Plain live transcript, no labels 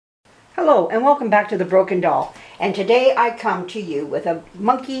Hello and welcome back to The Broken Doll. And today I come to you with a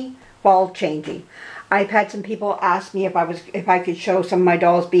monkey ball changing. I've had some people ask me if I could show some of my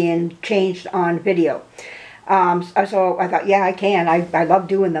dolls being changed on video. So I thought, yeah, I can. I love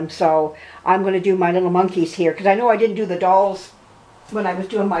doing them. So I'm going to do my little monkeys here because I know I didn't do the dolls when I was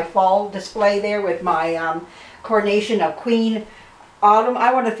doing my fall display there with my coronation of Queen Autumn.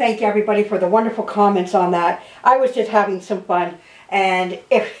 I want to thank everybody for the wonderful comments on that. I was just having some fun. And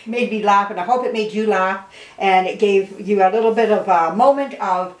it made me laugh, and I hope it made you laugh, and it gave you a little bit of a moment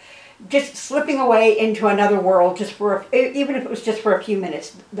of just slipping away into another world, just for even if it was just for a few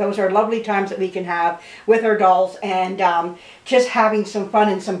minutes. Those are lovely times that we can have with our dolls, and just having some fun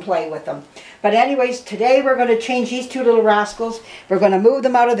and some play with them. But anyways, today we're going to change these two little rascals. We're going to move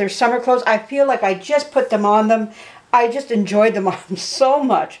them out of their summer clothes. I feel like I just put them on them. I just enjoyed them on so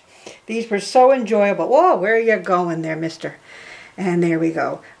much. These were so enjoyable. Whoa, where are you going there, mister? And there we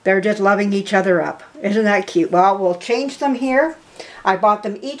go. They're just loving each other up. Isn't that cute? Well, we'll change them here. I bought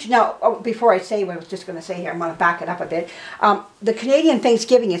them each. Now, before I say what I was just going to say here, I'm going to back it up a bit. The Canadian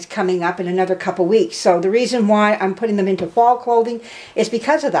Thanksgiving is coming up in another couple weeks. So the reason why I'm putting them into fall clothing is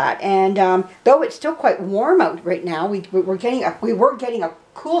because of that. And though it's still quite warm out right now, we were getting a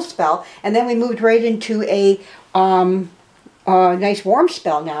cool spell. And then we moved right into a nice warm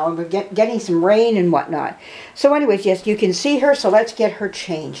spell now, and we're getting some rain and whatnot. So anyways, yes, you can see her, so let's get her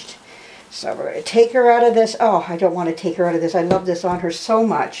changed. So we're going to take her out of this. Oh, I don't want to take her out of this. I love this on her so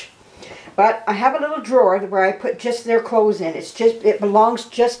much. But I have a little drawer where I put just their clothes in. It belongs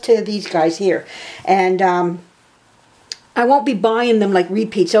just to these guys here. And I won't be buying them like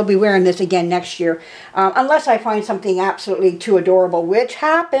repeats. They'll be wearing this again next year. Unless I find something absolutely too adorable, which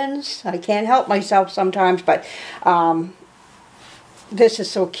happens. I can't help myself sometimes, but this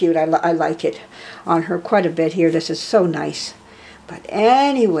is so cute. I like it on her quite a bit here. This is so nice. But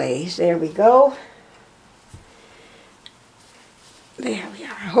anyways, there we go. There we are.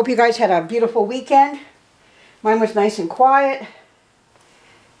 I hope you guys had a beautiful weekend. Mine was nice and quiet.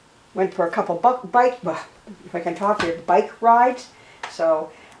 Went for a couple if I can talk here, bike rides.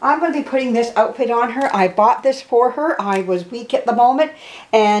 So I'm going to be putting this outfit on her. I bought this for her. I was weak at the moment,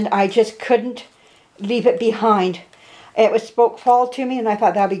 and I just couldn't leave it behind. It spoke fall to me, and I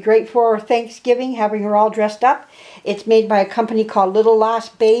thought that would be great for Thanksgiving, having her all dressed up. It's made by a company called Little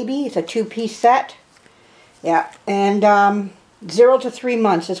Last Baby. It's a two-piece set. Yeah, and 0 to 3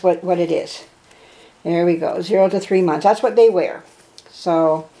 months is what it is. There we go, 0 to 3 months. That's what they wear.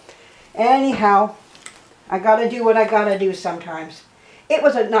 So, anyhow, I got to do what I got to do sometimes. It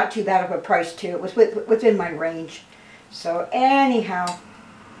was not too bad of a price, too. It was within my range. So, anyhow.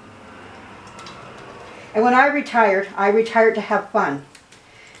 And when I retired to have fun.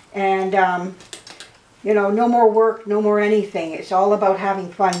 And, you know, no more work, no more anything. It's all about having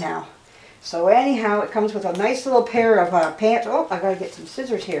fun now. So anyhow, it comes with a nice little pair of pants. Oh, I gotta get some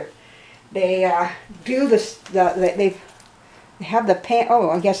scissors here. They do this, they have the pant, oh,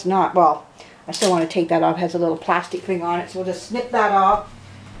 I guess not. Well, I still want to take that off. It has a little plastic thing on it. So we'll just snip that off.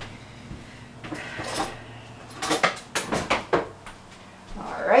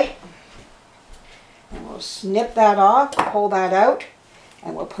 Snip that off, pull that out,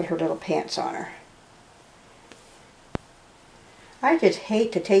 and we'll put her little pants on her. I just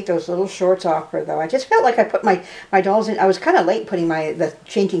hate to take those little shorts off her, though. I just felt like I put my dolls in. I was kind of late putting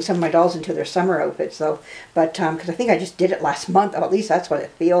changing some of my dolls into their summer outfits, though. But because I think I just did it last month. Or at least that's what it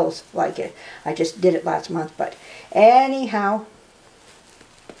feels like. I just did it last month. But anyhow,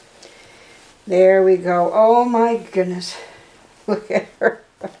 there we go. Oh my goodness, look at her.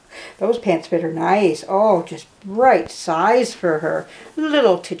 Those pants fit her nice. Oh, just right size for her. A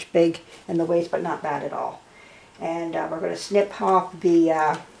little titch big in the waist, but not bad at all. And we're going to snip off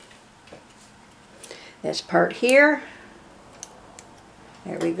the this part here.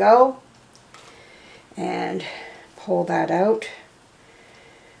 There we go. And pull that out.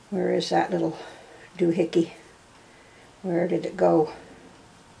 Where is that little doohickey? Where did it go?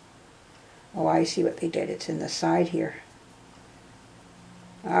 Oh, I see what they did. It's in the side here.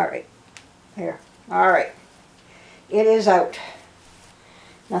 Alright, there, alright, it is out.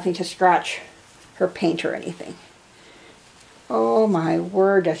 Nothing to scratch her paint or anything. Oh my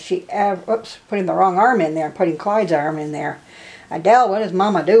word, does she ever, oops, putting the wrong arm in there, I'm putting Clyde's arm in there. Adele, what is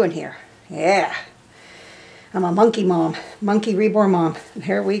Mama doing here? Yeah, I'm a monkey mom, monkey reborn mom.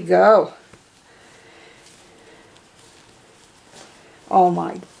 Here we go. Oh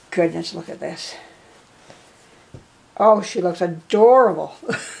my goodness, look at this. Oh, she looks adorable.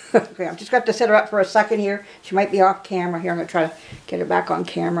 Okay, I'm just going to have to set her up for a second here. She might be off camera here. I'm going to try to get her back on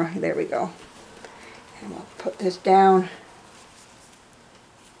camera. There we go. And we'll put this down.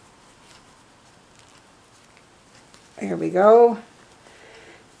 Here we go.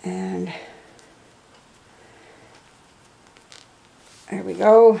 And there we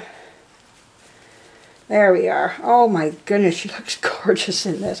go. There we are. Oh my goodness, she looks gorgeous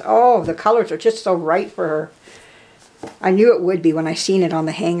in this. Oh, the colors are just so right for her. I knew it would be when I seen it on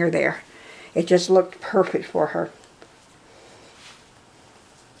the hanger there. It just looked perfect for her.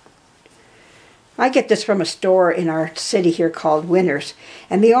 I get this from a store in our city here called Winners.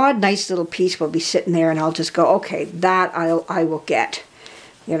 And the odd nice little piece will be sitting there and I'll just go, okay, that I will get,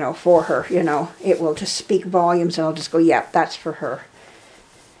 you know, for her. You know, it will just speak volumes and I'll just go, yeah, that's for her.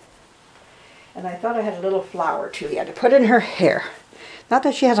 And I thought I had a little flower too, yeah, to put in her hair. Not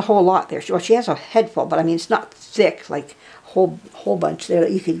that she has a whole lot there. Well, she has a head full, but I mean, it's not thick, like whole bunch there.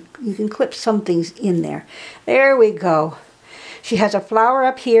 You can clip some things in there. There we go. She has a flower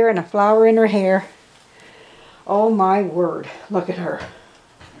up here and a flower in her hair. Oh my word, look at her.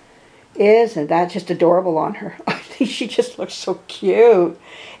 Isn't that just adorable on her? I think she just looks so cute.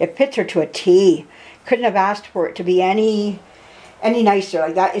 It fits her to a T. Couldn't have asked for it to be any nicer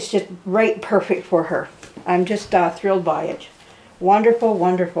like that. It's just right perfect for her. I'm just thrilled by it. Wonderful,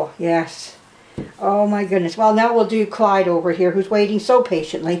 wonderful. Yes. Oh my goodness. Well, now we'll do Clyde over here, who's waiting so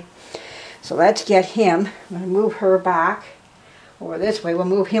patiently. So let's get him. I'm going to move her back over this way. We'll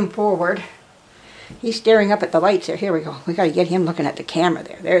move him forward. He's staring up at the lights there. Here we go. We got to get him looking at the camera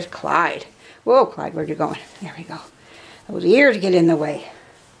there. There's Clyde. Whoa, Clyde, where'd you going? There we go. Those ears get in the way.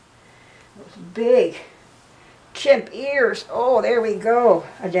 Those big chimp ears. Oh, there we go,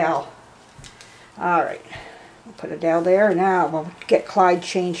 Adele. All right. We'll put Adele there. Now we'll get Clyde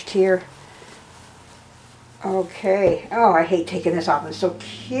changed here. Okay. Oh, I hate taking this off. It's so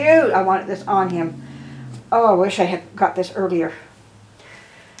cute. I wanted this on him. Oh, I wish I had got this earlier.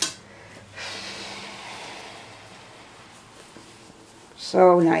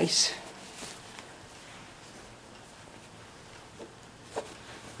 So nice.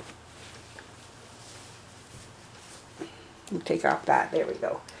 We'll take off that. There we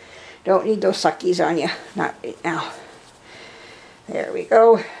go. Don't need those suckies on you. Not right now. There we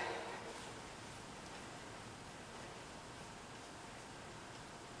go.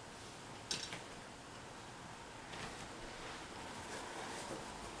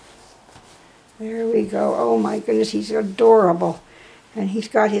 There we go. Oh my goodness, he's adorable. And he's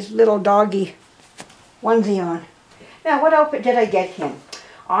got his little doggy onesie on. Now, what outfit did I get him?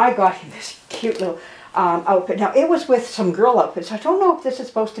 I got him this cute little outfit. Now, it was with some girl outfits. I don't know if this is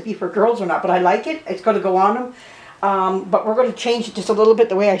supposed to be for girls or not, but I like it. It's going to go on him. But we're going to change it just a little bit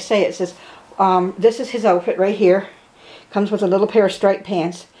the way I say it. It says, this is his outfit right here. Comes with a little pair of striped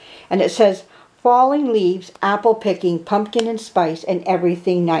pants. And it says, falling leaves, apple picking, pumpkin and spice, and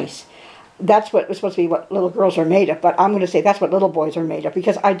everything nice. That's what was supposed to be what little girls are made of, but I'm going to say that's what little boys are made of,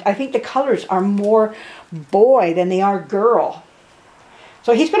 because I think the colors are more boy than they are girl.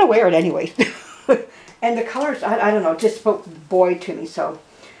 So he's going to wear it anyway. And the colors, I don't know, just spoke boy to me. So,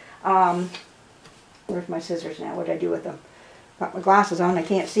 where's my scissors now? What did I do with them? Got my glasses on, I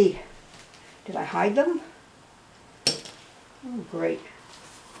can't see. Did I hide them? Oh, great.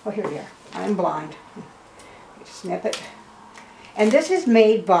 Oh, here we are. I'm blind. Snip it. And this is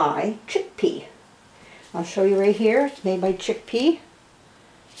made by Chickpea. I'll show you right here. It's made by Chickpea.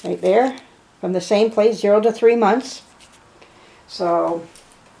 Right there. From the same place, 0 to 3 months. So,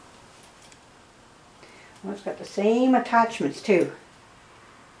 well, it's got the same attachments too.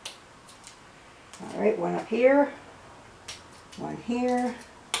 Alright, one up here. One here.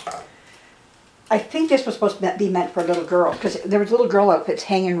 I think this was supposed to be meant for a little girl, because there was little girl outfits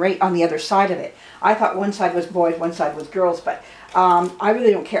hanging right on the other side of it. I thought one side was boys, one side was girls, but I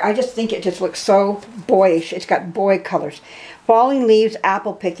really don't care. I just think it just looks so boyish. It's got boy colors. Falling leaves,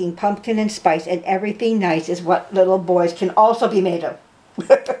 apple picking, pumpkin and spice, and everything nice is what little boys can also be made of.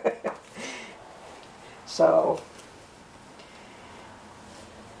 So,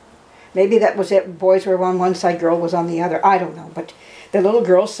 maybe that was it. Boys were on one side, girl was on the other. I don't know, but the little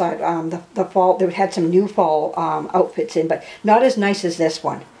girl's side, the fall, they had some new fall outfits in, but not as nice as this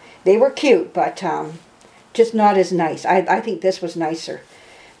one. They were cute, but just not as nice. I think this was nicer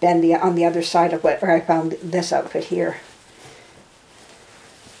than on the other side of where I found this outfit here.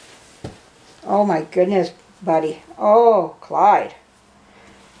 Oh my goodness, buddy. Oh, Clyde.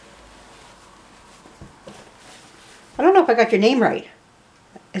 I don't know if I got your name right.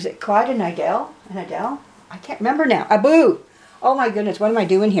 Is it Clyde and Adele? I can't remember now. Abu. Oh my goodness, what am I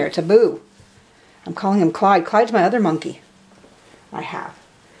doing here? It's Abu. I'm calling him Clyde. Clyde's my other monkey. I have.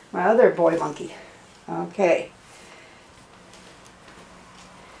 My other boy monkey. Okay.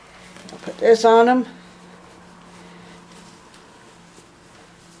 I'll put this on him.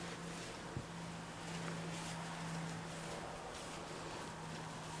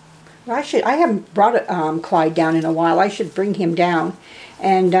 I haven't brought Clyde down in a while. I should bring him down.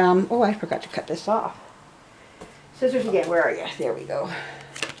 And, oh, I forgot to cut this off. Scissors again, where are you? There we go.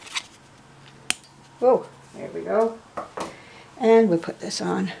 Oh, there we go. And we'll put this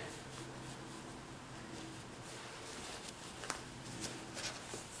on.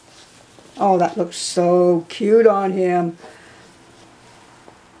 Oh, that looks so cute on him.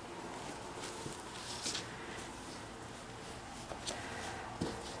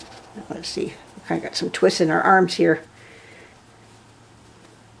 Let's see. We kind of got some twists in our arms here.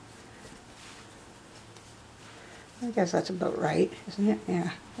 I guess that's about right, isn't it?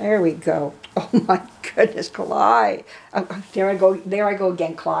 Yeah. There we go. Oh my goodness, Clyde. Oh, there I go. There I go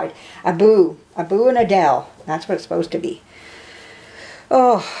again, Clyde. Abu and Adele. That's what it's supposed to be.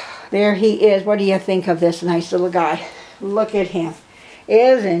 Oh, there he is. What do you think of this nice little guy? Look at him.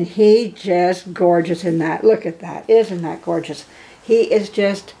 Isn't he just gorgeous in that? Look at that. Isn't that gorgeous? He is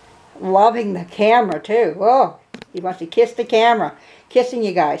just loving the camera too. Oh, he wants to kiss the camera. Kissing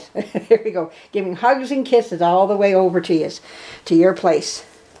you guys. There you go. Giving hugs and kisses all the way over to you, to your place.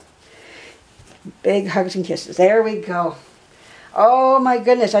 Big hugs and kisses. There we go. Oh my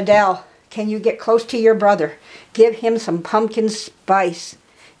goodness, Adele. Can you get close to your brother? Give him some pumpkin spice.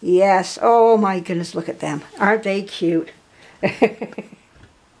 Yes. Oh my goodness, look at them. Aren't they cute?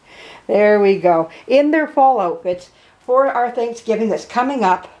 There we go. In their fall outfits for our Thanksgiving that's coming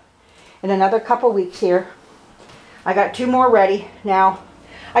up in another couple weeks here. I got 2 more ready now.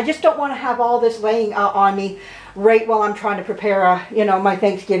 I just don't want to have all this laying out on me right while I'm trying to prepare, you know, my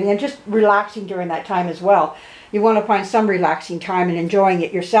Thanksgiving, and just relaxing during that time as well. You want to find some relaxing time and enjoying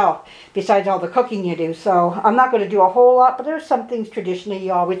it yourself, besides all the cooking you do. So I'm not going to do a whole lot, but there's some things traditionally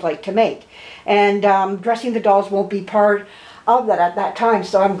you always like to make. And dressing the dolls won't be part of that at that time.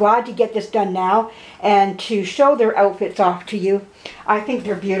 So I'm glad to get this done now and to show their outfits off to you. I think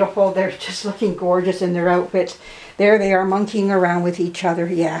they're beautiful. They're just looking gorgeous in their outfits. There they are monkeying around with each other,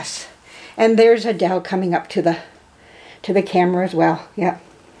 yes. And there's Adele coming up to the camera as well. Yep.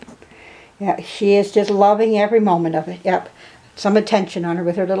 Yeah, she is just loving every moment of it. Yep. Some attention on her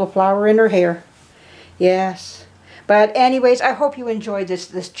with her little flower in her hair. Yes. But anyways, I hope you enjoyed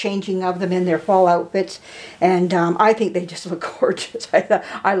this changing of them in their fall outfits. And I think they just look gorgeous.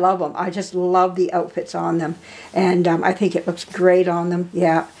 I love them. I just love the outfits on them. And I think it looks great on them.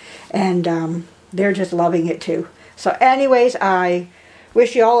 Yeah. And they're just loving it too. So anyways, I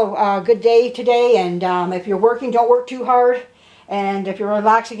wish you all a good day today. And if you're working, don't work too hard. And if you're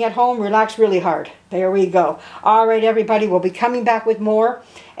relaxing at home, relax really hard. There we go. All right, everybody, we'll be coming back with more.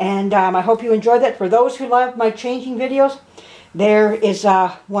 And I hope you enjoyed that. For those who love my changing videos, there is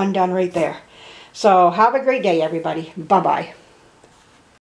one done right there. So have a great day, everybody. Bye-bye.